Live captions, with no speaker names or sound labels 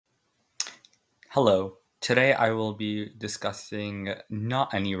Hello. Today I will be discussing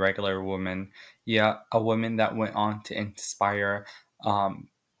not any regular woman, yet a woman that went on to inspire um,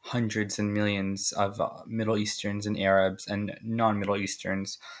 hundreds and millions of Middle Easterns and Arabs and non-Middle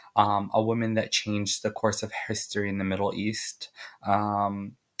Easterns. A woman that changed the course of history in the Middle East.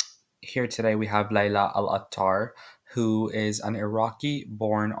 Um, Here today we have Layla Attar, who is an Iraqi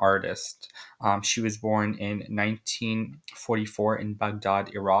born artist. She was born in 1944 in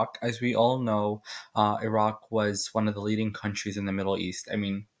Baghdad, Iraq. As we all know, Iraq was one of the leading countries in the Middle East. I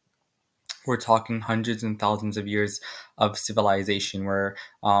mean, we're talking hundreds and thousands of years of civilization where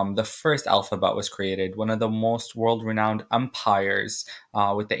the first alphabet was created. One of the most world renowned empires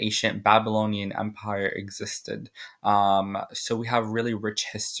with the ancient Babylonian Empire existed. So we have really rich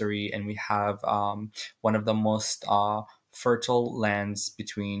history, and we have one of the most fertile lands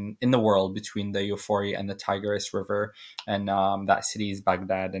between in the world between the Euphrates and the Tigris River, and that city is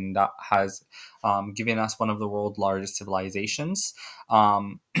Baghdad, and that has given us one of the world's largest civilizations.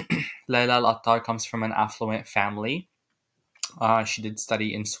 Um, Layla Al-Attar comes from an affluent family. She did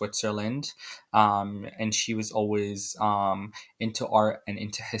study in Switzerland, and she was always into art and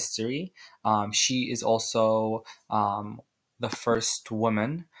into history. She is also the first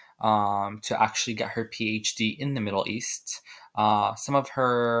woman to actually get her PhD in the Middle East. Some of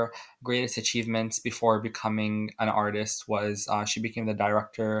her greatest achievements before becoming an artist was she became the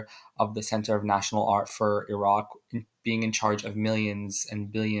director of the Center of National Art for Iraq, being in charge of millions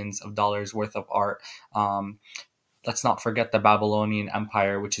and billions of dollars worth of art. Let's not forget the Babylonian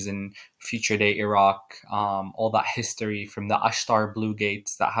Empire, which is in future day Iraq. All that history from the Ashtar Blue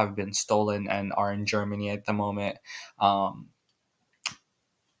Gates that have been stolen and are in Germany at the moment. Um,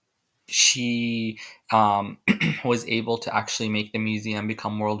 she was able to actually make the museum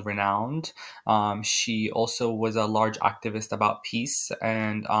become world renowned. She also was a large activist about peace,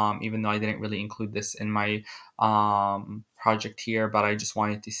 and even though I didn't really include this in my project here, but I just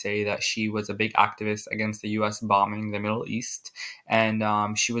wanted to say that she was a big activist against the US bombing the Middle East, and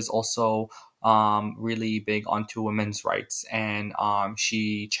she was also really big onto women's rights, and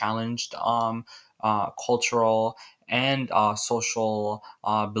she challenged cultural and social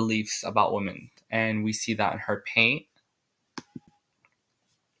beliefs about women. And we see that in her paint.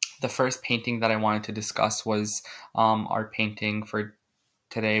 The first painting that I wanted to discuss was our painting for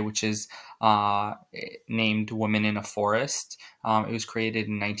today, which is named Women in a Forest. It was created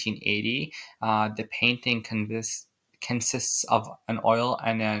in 1980. The painting consists of an oil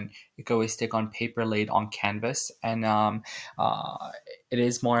and an egoistic on paper laid on canvas, and it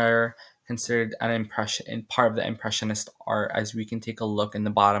is more considered an impression in part of the impressionist art, as we can take a look in the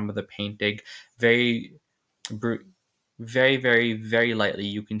bottom of the painting. Very bru- very lightly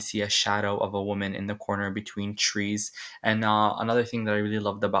you can see a shadow of a woman in the corner between trees. And another thing that I really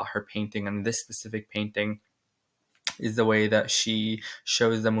loved about her painting, and this specific painting, is the way that she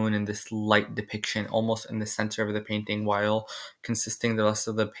shows the moon in this light depiction almost in the center of the painting, while consisting the rest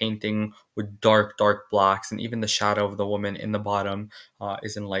of the painting with dark blacks, and even the shadow of the woman in the bottom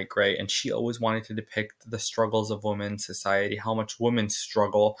is in light gray. And she always wanted to depict the struggles of women in society, how much women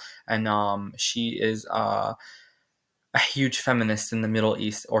struggle. And she is a huge feminist in the Middle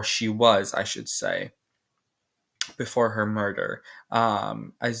East, or she was, I should say, before her murder.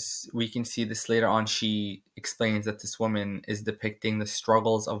 As we can see this later on, she explains that this woman is depicting the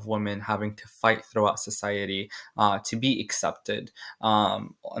struggles of women having to fight throughout society to be accepted.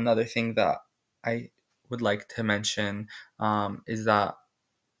 Another thing that I would like to mention is that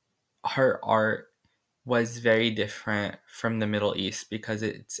her art was very different from the Middle East, because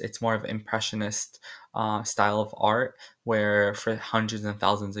it's more of impressionist style of art, where for hundreds and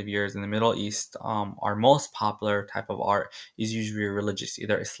thousands of years in the Middle East, our most popular type of art is usually religious,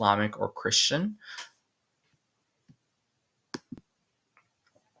 either Islamic or Christian.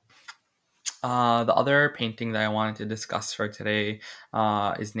 The other painting that I wanted to discuss for today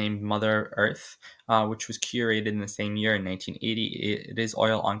is named Mother Earth, which was curated in the same year in 1980. It is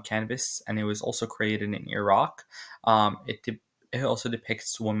oil on canvas, and it was also created in Iraq. It also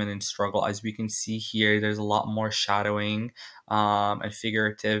depicts women in struggle. As we can see here, there's a lot more shadowing and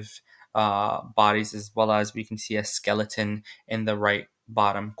figurative bodies, as well as we can see a skeleton in the right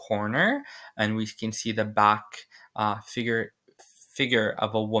bottom corner, and we can see the back figure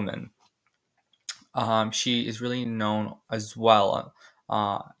of a woman. She is really known as well,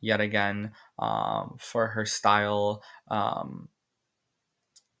 yet again, for her style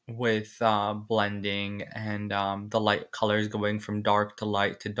with blending and the light colors going from dark to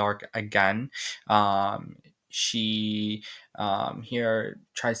light to dark again. Um, she here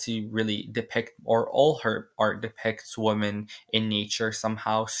tries to really depict, or all her art depicts, women in nature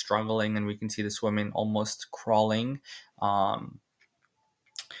somehow struggling, and we can see this woman almost crawling. Um,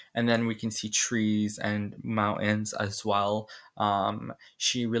 and then we can see trees and mountains as well.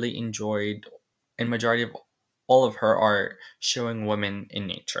 She really enjoyed, in majority of all of her art, showing women in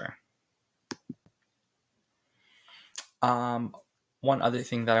nature. Um, One other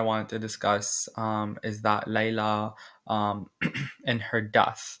thing that I wanted to discuss is that Layla, in her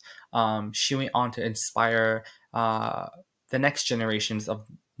death, she went on to inspire the next generations of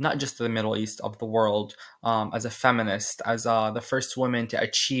not just the Middle East, of the world, as a feminist, as the first woman to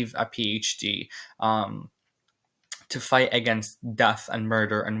achieve a PhD. To fight against death and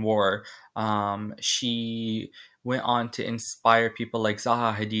murder and war. She went on to inspire people like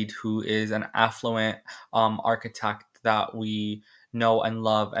Zaha Hadid, who is an affluent architect that we know and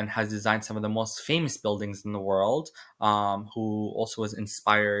love and has designed some of the most famous buildings in the world, who also was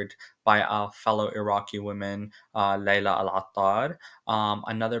inspired by a fellow Iraqi woman, Layla al-Attar.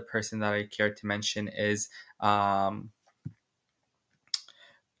 Another person that I care to mention is uh,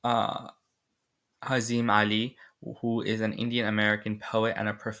 Hazim Ali, who is an Indian American poet and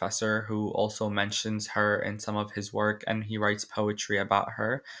a professor who also mentions her in some of his work, and he writes poetry about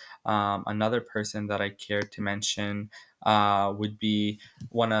her. Another person that I care to mention would be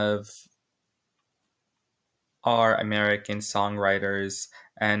one of are American songwriters,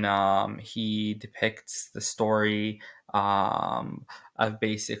 and he depicts the story of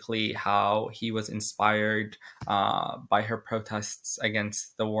basically how he was inspired by her protests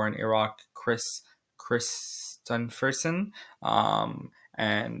against the war in Iraq. Christopherson,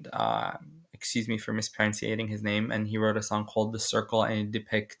 and excuse me for mispronouncing his name, and he wrote a song called "The Circle," and it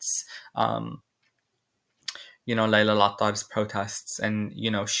depicts Layla Lattar's protests. And,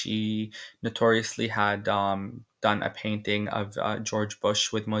 she notoriously had done a painting of George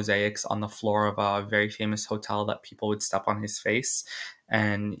Bush with mosaics on the floor of a very famous hotel that people would step on his face.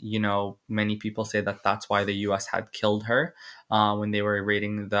 And, many people say that that's why the US had killed her when they were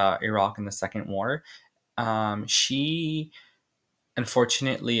raiding the Iraq in the Second War. She,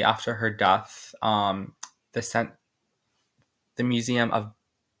 unfortunately, after her death, the, cent- the Museum of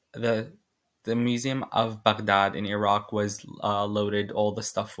the the Museum of Baghdad in Iraq was loaded. All the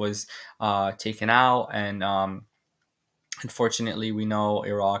stuff was taken out, and unfortunately, we know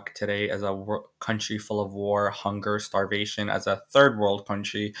Iraq today as a country full of war, hunger, starvation, as a third world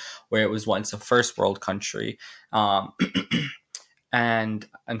country where it was once a first world country. Um, and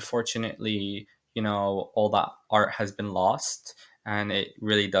unfortunately, all that art has been lost, and it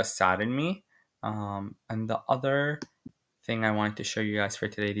really does sadden me. And the other thing I wanted to show you guys for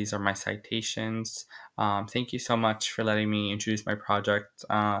today. These are my citations. Thank you so much for letting me introduce my project.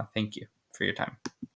 Thank you for your time.